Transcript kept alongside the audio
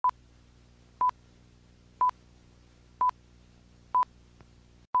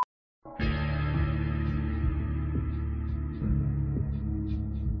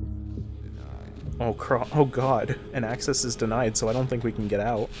Oh god. And access is denied, so I don't think we can get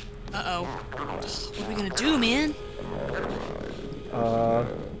out. Uh-oh. What are we gonna do, man? I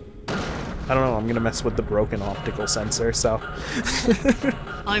don't know, I'm gonna mess with the broken optical sensor, so...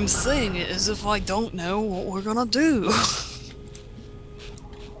 I'm saying it as if I don't know what we're gonna do.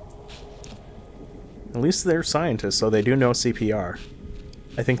 At least they're scientists, so they do know CPR.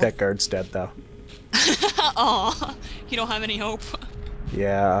 I think that guard's dead, though. Aw, you don't have any hope.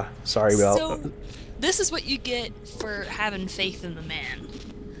 Yeah, sorry about... So, this is what you get for having faith in the man.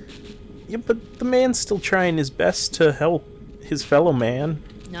 Yeah, but the man's still trying his best to help his fellow man.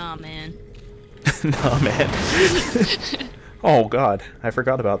 Nah, man. Nah, man. Oh god, I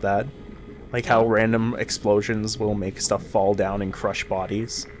forgot about that. Like how random explosions will make stuff fall down and crush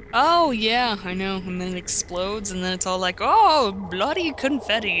bodies. Oh, yeah, I know. And then it explodes, and then it's all like, oh, bloody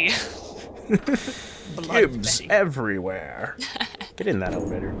confetti. Gibbs everywhere. Get in that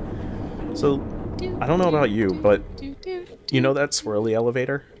elevator. So, I don't know about you, but you know that swirly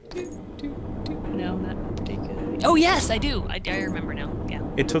elevator? No, not particularly. Oh, yes, I do. I remember now. Yeah.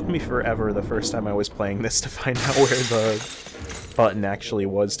 It took me forever the first time I was playing this to find out where the button actually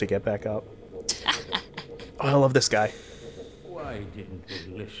was to get back up. Oh, I love this guy. Why didn't they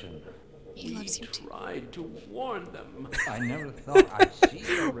listen? He loves you too. Tried to warn them. I never thought I'd see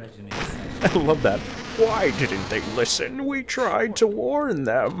a resonating. I love that. Why didn't they listen? We tried to warn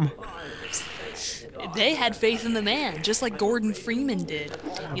them. They had faith in the man, just like Gordon Freeman did.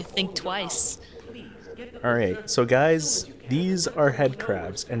 You think twice. Alright, so guys, these are head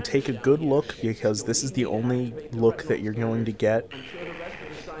crabs, and take a good look because this is the only look that you're going to get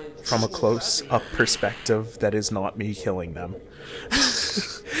from a close-up perspective that is not me killing them.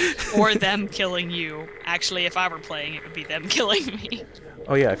 Or them killing you. Actually, if I were playing, it would be them killing me.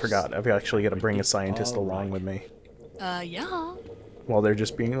 Oh yeah, I forgot. I've actually got to bring a scientist along with me. Yeah. While they're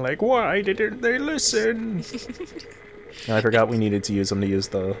just being like, why didn't they listen? And I forgot we needed to use them to use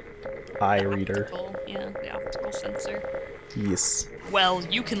the eye reader. Yeah, the optical sensor. Yes. Well,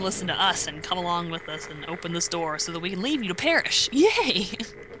 you can listen to us and come along with us and open this door so that we can leave you to perish. Yay!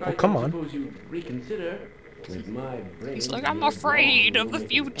 Oh, come on. Suppose you reconsider. With my brain, He's like, I'm afraid of the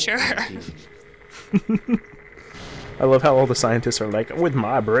future. I love how all the scientists are like, with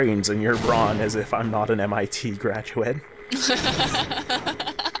my brains and you're brawn, as if I'm not an MIT graduate. Well,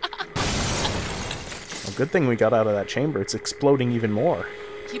 good thing we got out of that chamber. It's exploding even more.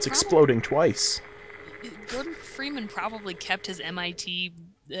 It's exploding twice. Gordon Freeman probably kept his MIT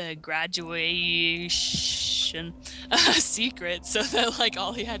graduation secret, so that like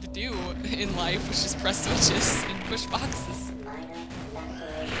all he had to do in life was just press switches and push boxes.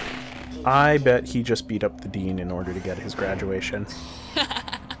 I bet he just beat up the dean in order to get his graduation.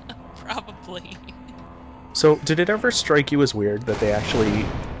 Probably. So, did it ever strike you as weird that they actually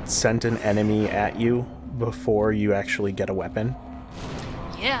sent an enemy at you before you actually get a weapon?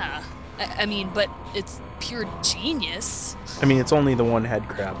 Yeah. I mean, but it's pure genius. I mean, it's only the one head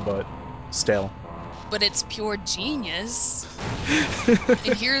crab, but still. But it's pure genius.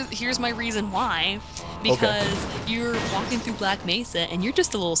 And here's my reason why. Because you're walking through Black Mesa and you're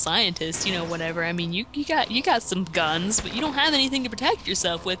just a little scientist, you know, whatever. I mean, you got some guns, but you don't have anything to protect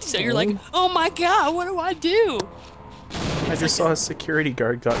yourself with. So you're like, oh my god, what do I do? I just saw a security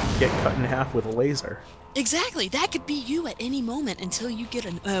guard get cut in half with a laser. Exactly. That could be you at any moment until you get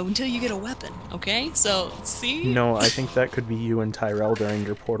a weapon. Okay. So see. No, I think that could be you and Tyrell during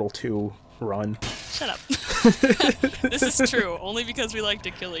your Portal 2 run. Shut up. This is true. Only because we like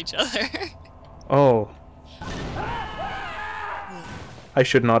to kill each other. Oh. I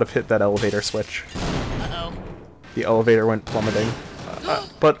should not have hit that elevator switch. Uh-oh. The elevator went plummeting.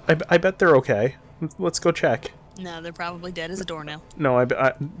 But I bet they're okay. Let's go check. No, they're probably dead as a doornail. No,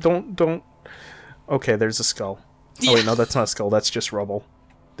 I don't. Okay, there's a skull. Oh wait, no, that's not a skull. That's just rubble.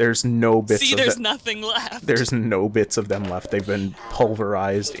 There's no bits. See, there's nothing left. There's no bits of them left. They've been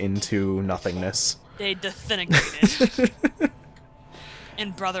pulverized into nothingness. They disintegrated.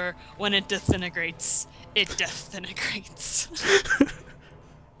 And brother, when it disintegrates, it disintegrates.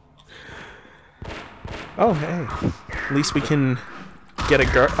 Oh hey, at least we can get a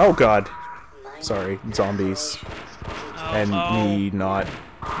guard. Oh god, sorry, zombies, and me not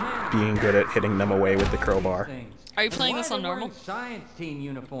being good at hitting them away with the crowbar. Are you playing this on normal? Science team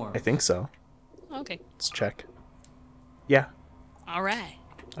uniform. I think so. Okay. Let's check. Yeah. All right.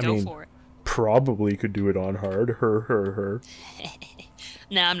 I Go mean, for it. Probably could do it on hard. Her.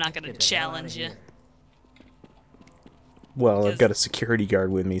 Nah, I'm not gonna challenge you. Well, I've got a security guard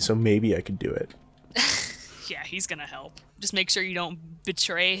with me, so maybe I could do it. Yeah, he's gonna help. Just make sure you don't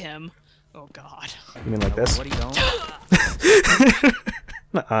betray him. Oh god. You mean like this? What do you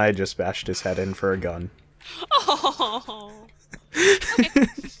I just bashed his head in for a gun. Oh. Okay.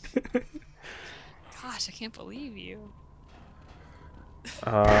 Gosh, I can't believe you.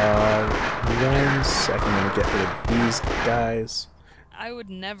 1 second, I'm gonna get rid of these guys. I would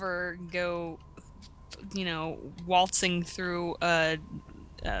never go, waltzing through a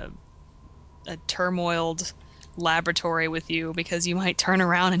turmoiled laboratory with you, because you might turn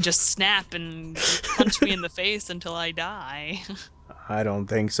around and just snap and punch me in the face until I die. I don't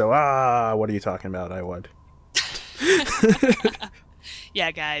think so. What are you talking about? I would.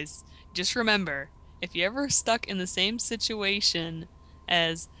 Yeah, guys, just remember, if you're ever stuck in the same situation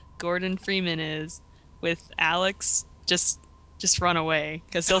as Gordon Freeman is with Alex, just run away,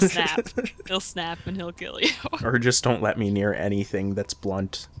 because he'll snap. He'll snap and he'll kill you. Or just don't let me near anything that's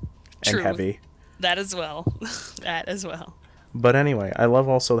blunt and True. heavy. That as well. That as well. But anyway, I love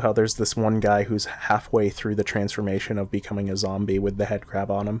also how there's this one guy who's halfway through the transformation of becoming a zombie with the head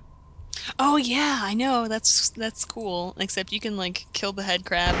crab on him. Oh yeah, I know. That's cool. Except you can like kill the head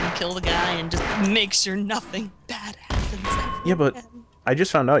crab and kill the guy and just make sure nothing bad happens ever Yeah, but again. I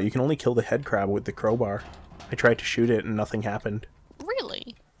just found out you can only kill the head crab with the crowbar. I tried to shoot it and nothing happened.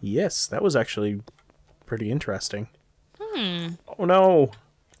 Really? Yes, that was actually pretty interesting. Oh no!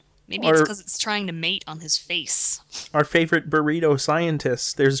 Maybe it's because it's trying to mate on his face. Our favorite burrito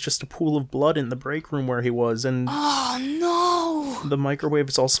scientist. There's just a pool of blood in the break room where he was, and Oh no! the microwave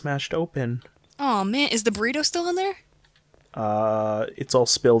is all smashed open. Oh man, is the burrito still in there? It's all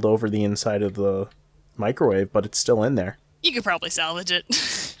spilled over the inside of the microwave, but it's still in there. You could probably salvage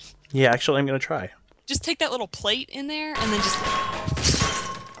it. Yeah, actually, I'm gonna try. Just take that little plate in there and then just...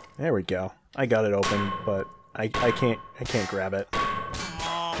 There we go. I got it open, but I can't grab it.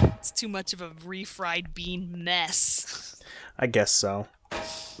 Oh, it's too much of a refried bean mess. I guess so.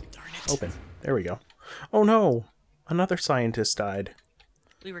 Darn it. Open. There we go. Oh no! Another scientist died.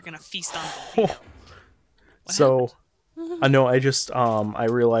 We were gonna feast on burrito. So, no, I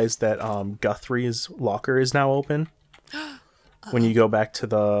realized that Guthrie's locker is now open. When you go back to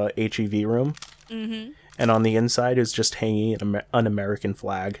the HEV room. Mm-hmm. And on the inside is just hanging an American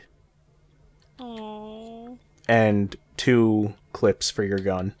flag. Oh. And 2 clips for your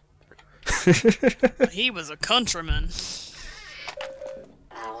gun. He was a countryman.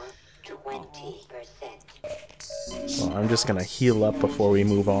 Power 20%. Well, I'm just gonna heal up before we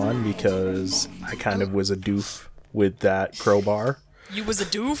move on, because I kind of was a doof with that crowbar. You was a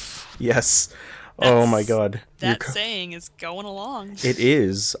doof? Yes. Oh my god. That saying is going along. It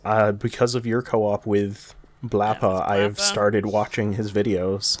is. Because of your co-op with Blappa, I have started watching his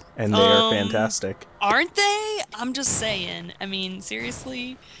videos, and they are fantastic. Aren't they? I'm just saying. I mean,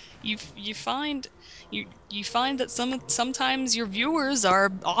 seriously, you find that sometimes your viewers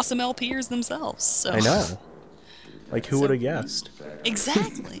are awesome LPers themselves. So. I know. Like, who would have guessed?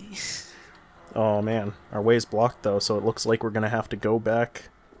 Exactly. Oh man, our way's blocked though, so it looks like we're gonna have to go back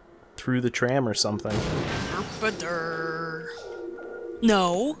through the tram or something.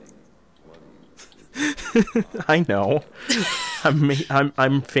 No. I know.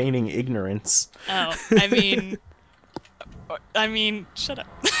 I'm feigning ignorance. Oh, I mean, shut up.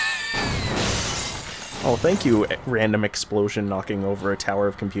 Oh, thank you, random explosion knocking over a tower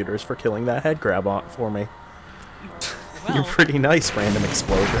of computers, for killing that head grab for me. Well, You're pretty nice, random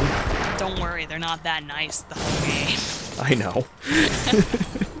explosion. Don't worry, they're not that nice the whole game. I know.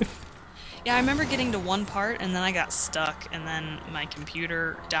 Yeah, I remember getting to one part and then I got stuck and then my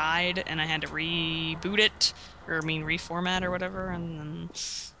computer died and I had to reboot it, or reformat or whatever, and then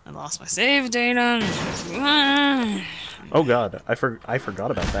I lost my save data. Oh god, I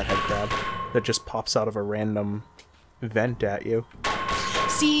forgot about that head crab that just pops out of a random vent at you.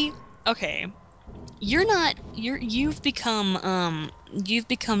 See, okay. You've become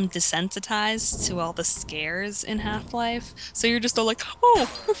desensitized to all the scares in Half-Life, so you're just all like, oh,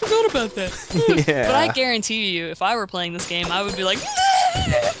 I forgot about that. Yeah. But I guarantee you, if I were playing this game, I would be like,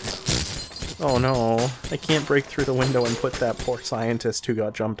 oh no, I can't break through the window and put that poor scientist who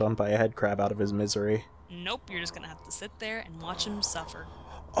got jumped on by a head crab out of his misery. nope, you're just gonna have to sit there and watch him suffer.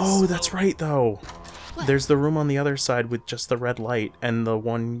 Oh, that's right though. What? There's the room on the other side with just the red light, and the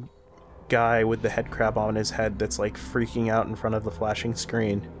one guy with the head crab on his head that's like freaking out in front of the flashing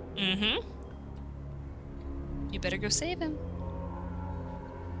screen. Mm-hmm. You better go save him.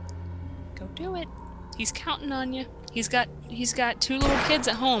 Go do it. He's counting on you. He's got 2 little kids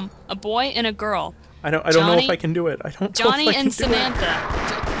at home, a boy and a girl. I don't know if I can do it. I don't know Johnny if I can and do it.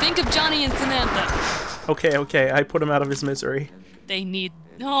 Samantha. Think of Johnny and Samantha. Okay, I put him out of his misery. They need.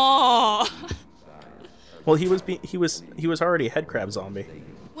 Oh. Well, he was already a head crab zombie.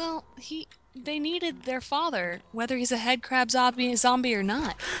 Well, they needed their father, whether he's a head crab zombie or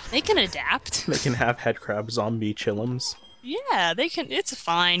not. They can adapt. They can have head crab zombie chillums. Yeah, they can. It's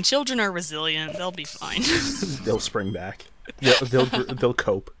fine. Children are resilient. They'll be fine. They'll spring back. They'll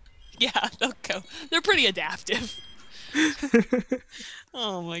cope. Yeah, they'll go. They're pretty adaptive.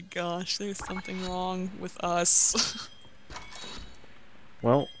 Oh my gosh, there's something wrong with us.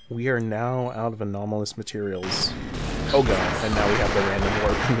 Well, we are now out of anomalous materials. Oh god, and now we have the random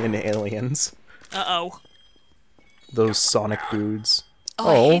warping in aliens. Uh-oh. Those sonic dudes. Oh,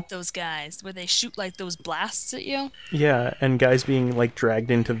 I hate those guys, where they shoot like those blasts at you. Yeah, and guys being like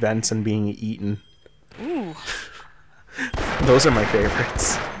dragged into vents and being eaten. Ooh. Those are my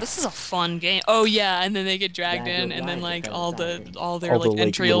favorites. This is a fun game. Oh yeah, and then they get dragged in, and then like all their like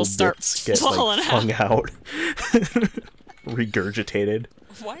entrails start falling flung out. Regurgitated.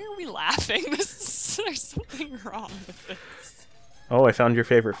 Why are we laughing? There's something wrong with this. Oh, I found your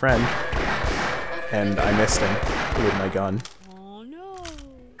favorite friend. And I missed him with my gun. Oh no.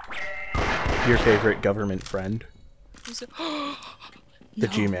 Your favorite government friend. Who's it? The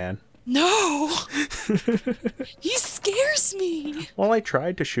G-Man. No! He scares me! Well, I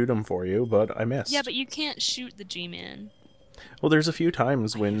tried to shoot him for you, but I missed. Yeah, but you can't shoot the G-Man. Well, there's a few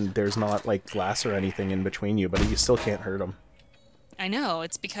times when there's not, like, glass or anything in between you, but you still can't hurt him. I know,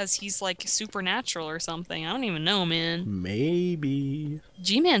 it's because he's, like, supernatural or something. I don't even know, man. Maybe.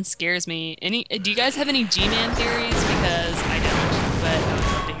 G-Man scares me. Do you guys have any G-Man theories? Because I don't, but I would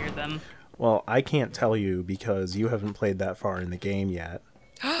love to hear them. Well, I can't tell you because you haven't played that far in the game yet.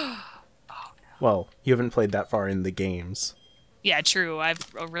 Well, you haven't played that far in the games. Yeah, true. I've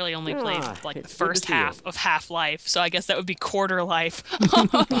really only played like the first half of Half-Life, so I guess that would be quarter life. You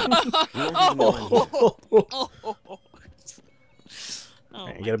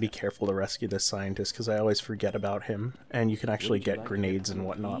gotta be careful to rescue this scientist because I always forget about him, and you can actually get grenades and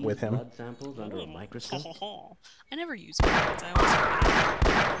whatnot with him. Blood samples under a microscope? I never use grenades. I always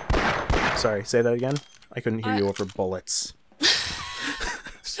forget. Sorry, say that again? I couldn't hear you over bullets.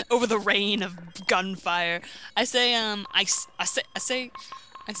 Over the rain of gunfire. I say, I say.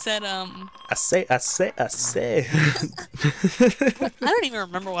 I don't even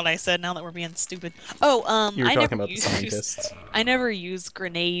remember what I said now that we're being stupid. Oh, you were talking about the scientists. I never use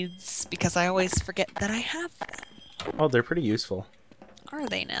grenades because I always forget that I have them. Oh, they're pretty useful. Are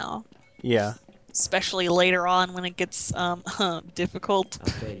they now? Yeah. Especially later on when it gets, difficult.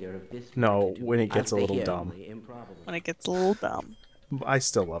 No, when it gets a little dumb. When it gets a little dumb. I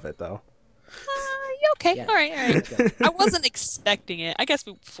still love it, though. Okay, yeah. All right. I wasn't expecting it. I guess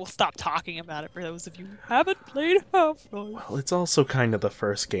we'll stop talking about it for those of you who haven't played Half-Life. Well, it's also kind of the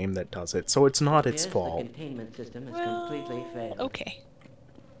first game that does it, so it's not its fault. The containment system has completely failed. Okay.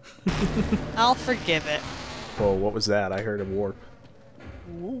 I'll forgive it. Whoa, what was that? I heard a warp.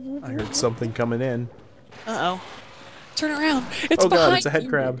 I heard something coming in. Uh-oh. Turn around. It's oh god, behind it's a head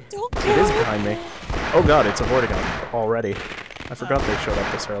crab. Don't it is behind me. Oh god, it's a Vortigaunt already. I forgot they showed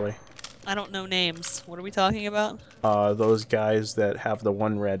up this early. I don't know names. What are we talking about? Those guys that have the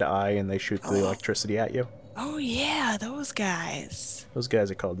one red eye and they shoot the electricity at you. Oh yeah, those guys. Those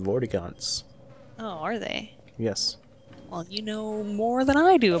guys are called Vortigaunts. Oh, are they? Yes. Well, you know more than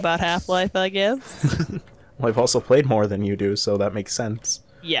I do about Half-Life, I guess. Well, I've also played more than you do, so that makes sense.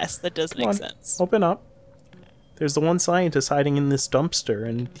 Yes, that does make sense. Open up. There's the one scientist hiding in this dumpster,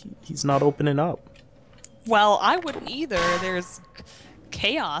 and he's not opening up. Well, I wouldn't either. There's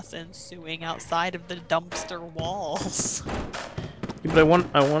chaos ensuing outside of the dumpster walls. Yeah, but I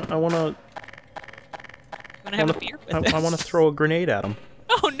want to. Have a beer with I want to throw a grenade at him.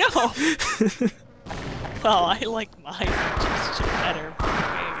 Oh no! Well, I like my suggestion better.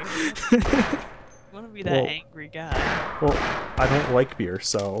 You want to be that angry guy? Well, I don't like beer,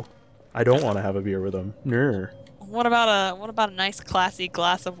 so I don't want to have a beer with him. No. What about a nice classy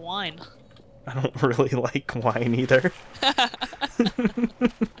glass of wine? I don't really like wine either.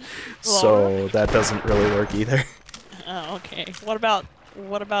 So that doesn't really work either. Oh, okay. What about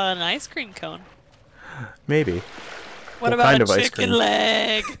an ice cream cone? Maybe. What about kind a of ice chicken cream?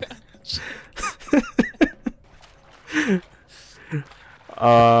 leg?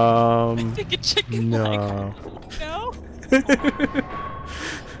 I think a chicken leg. No.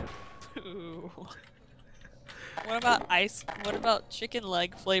 Ooh. What about chicken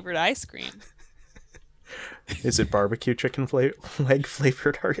leg flavored ice cream? Is it barbecue chicken leg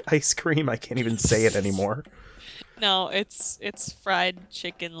flavored ice cream? I can't even say it anymore. No, it's fried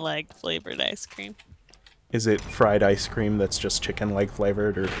chicken leg flavored ice cream. Is it fried ice cream that's just chicken leg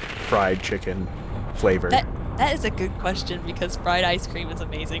flavored or fried chicken flavored? That is a good question because fried ice cream is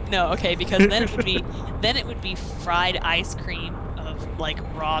amazing. No, okay, because then it would be fried ice cream of like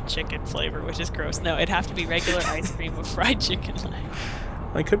raw chicken flavor, which is gross. No, it'd have to be regular ice cream with fried chicken.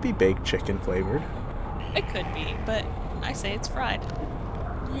 It could be baked chicken flavored. It could be, but I say it's fried.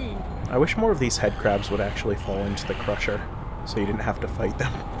 I wish more of these head crabs would actually fall into the crusher, so you didn't have to fight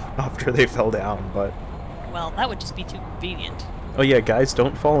them after they fell down, but... Well, that would just be too convenient. Oh yeah, guys,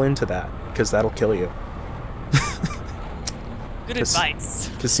 don't fall into that, because that'll kill you. Good advice.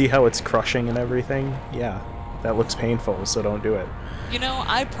 To see how it's crushing and everything, yeah, that looks painful, so don't do it. You know,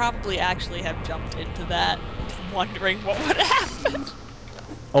 I probably actually have jumped into that, wondering what would happen.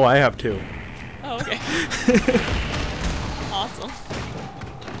 Oh, I have too. Oh, okay. Awesome.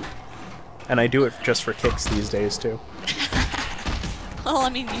 And I do it just for kicks these days too. Well, I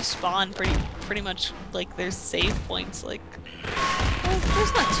mean, you spawn pretty much, like, there's save points, like... Well,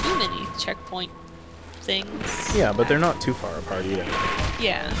 there's not too many checkpoint things. Yeah, but they're not too far apart either.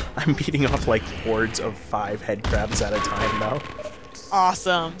 Yeah. I'm beating off, like, hordes of 5 head crabs at a time now.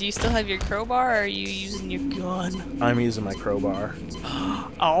 Awesome. Do you still have your crowbar, or are you using your gun? I'm using my crowbar.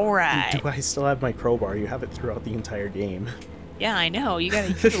 Alright. Do I still have my crowbar? You have it throughout the entire game. Yeah, I know. You gotta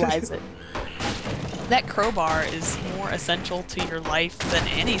utilize it. That crowbar is more essential to your life than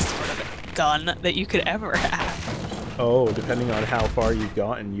any sort of gun that you could ever have. Oh, depending on how far you've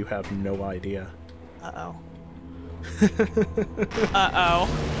gotten, you have no idea. Uh-oh. Uh-oh.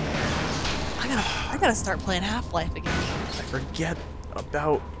 I gotta start playing Half-Life again. I forget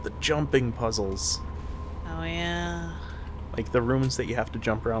about the jumping puzzles. Oh, yeah. Like the rooms that you have to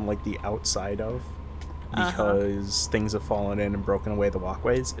jump around like the outside of because things have fallen in and broken away the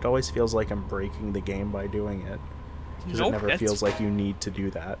walkways. It always feels like I'm breaking the game by doing it. Because it never feels like you need to do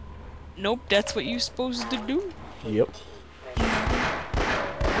that. Nope, that's what you're supposed to do. Yep.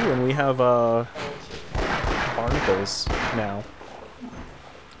 Ooh, and we have barnacles now.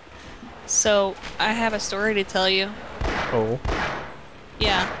 So, I have a story to tell you. Oh.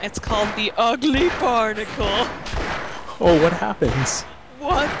 Yeah, it's called the Ugly Barnacle. Oh, what happens?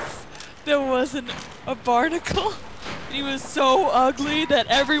 Once there was a barnacle, and he was so ugly that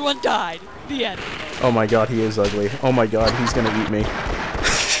everyone died. The end. Oh my god, he is ugly. Oh my god, he's gonna eat me.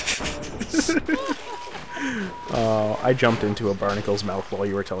 I jumped into a barnacle's mouth while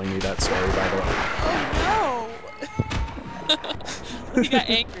you were telling me that story, by the way. Oh no! He got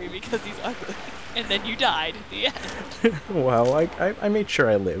angry because he's ugly, and then you died. The end. Well, I made sure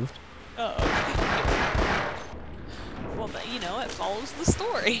I lived. Oh, okay. Well, you know, it follows the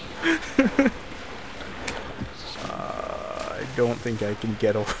story. I don't think I can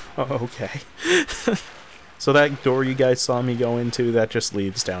get over. Oh, okay. So that door you guys saw me go into, that just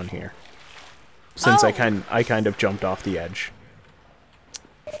leads down here. Since I kind of jumped off the edge.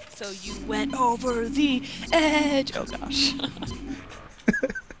 So you went over the edge. Oh gosh.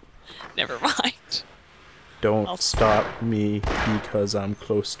 Never mind. Don't stop me because I'm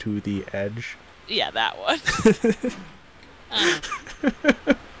close to the edge. Yeah, that one.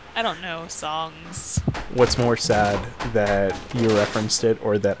 I don't know songs. What's more sad, that you referenced it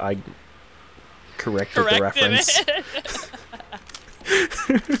or that I corrected the reference?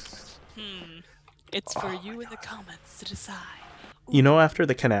 It's for you in the comments to decide. Ooh. You know, after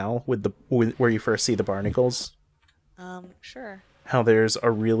the canal where you first see the barnacles? Sure. How there's a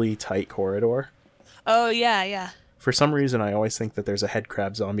really tight corridor? Oh, yeah, yeah. For some reason, I always think that there's a head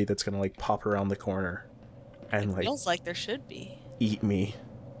crab zombie that's gonna, like, pop around the corner and, like... Feels like there should be. Eat me.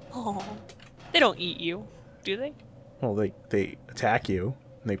 Oh. They don't eat you, do they? Well, they attack you.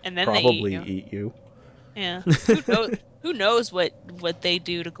 And then probably they eat you. Yeah. Who knows what they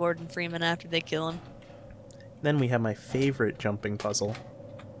do to Gordon Freeman after they kill him? Then we have my favorite jumping puzzle.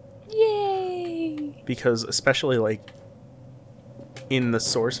 Yay! Because especially, like, in the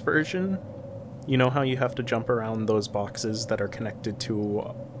source version, you know how you have to jump around those boxes that are connected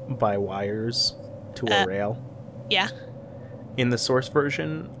to by wires to a rail? Yeah. In the source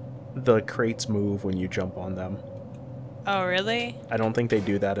version, the crates move when you jump on them. Oh, really? I don't think they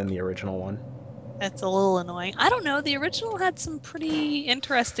do that in the original one. That's a little annoying. I don't know. The original had some pretty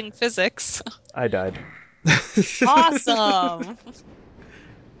interesting physics. I died. Awesome!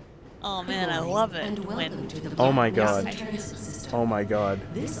 Oh man, I love it. Oh my god. Oh my god.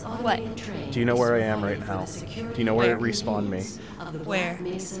 What? Do you know where I am right now? Do you know where it respawned me? Where?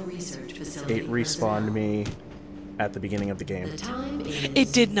 It respawned me at the beginning of the game.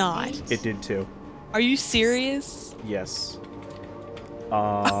 It did not. It did too. Are you serious? Yes.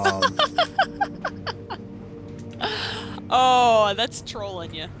 Oh, that's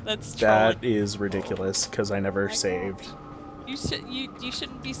trolling you. That's trolling. That is ridiculous because I never saved. You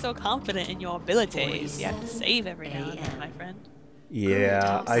shouldn't be so confident in your abilities. You have to save every now and then, my friend.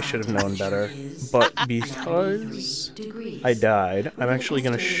 Yeah, I should have known better. But because I died, I'm actually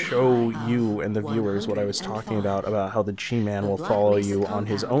going to show you and the viewers what I was talking about how the G-Man will follow you on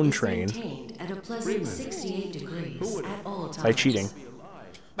his own train by cheating.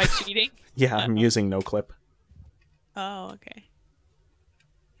 By cheating? Yeah, I'm using no clip. Oh, okay.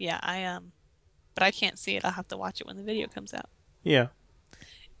 Yeah, but I can't see it. I'll have to watch it when the video comes out. Yeah.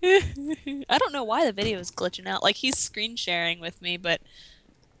 I don't know why the video is glitching out. Like, he's screen sharing with me, but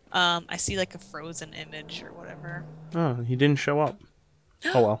I see like a frozen image or whatever. Oh, he didn't show up.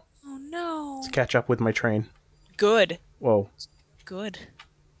 Oh well. Oh no. Let's catch up with my train. Good. Whoa. Good.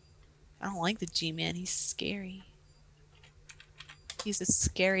 I don't like the G-Man. He's scary. He's a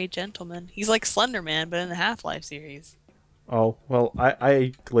scary gentleman. He's like Slender Man, but in the Half-Life series. Oh, well,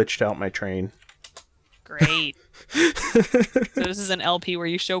 I glitched out my train. Great. So this is an LP where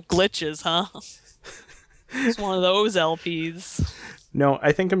you show glitches, huh? It's one of those LPs. No,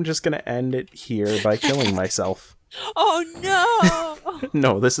 I think I'm just gonna end it here by killing myself. Oh no!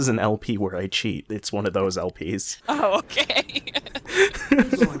 No, this is an LP where I cheat. It's one of those LPs. Oh, okay.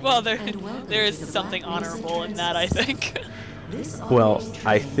 Well, there is something honorable in that, I think. Well,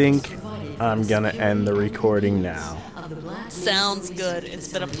 I think I'm gonna end the recording now. Sounds good. It's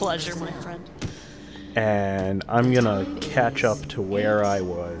been a pleasure, my friend. And I'm gonna catch up to where I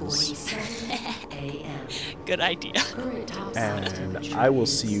was. Good idea. And I will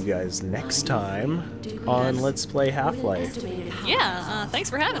see you guys next time on Let's Play Half-Life. Yeah, thanks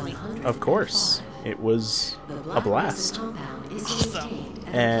for having me. Of course. It was a blast. Awesome.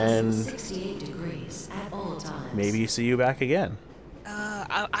 And maybe see you back again.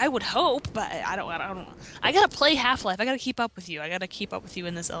 I would hope, but I don't. I gotta play Half-Life. I gotta keep up with you. I gotta keep up with you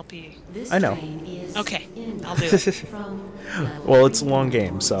in this LP. I know. Okay, I'll do it. Well, it's a long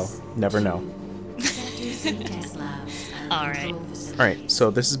game, so never know. Alright. Alright,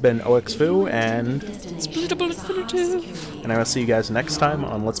 so this has been OXFoo, and SplitableInfinitive. I will see you guys next time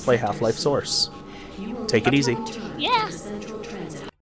on Let's Play Half-Life Source. Take it easy. Yeah.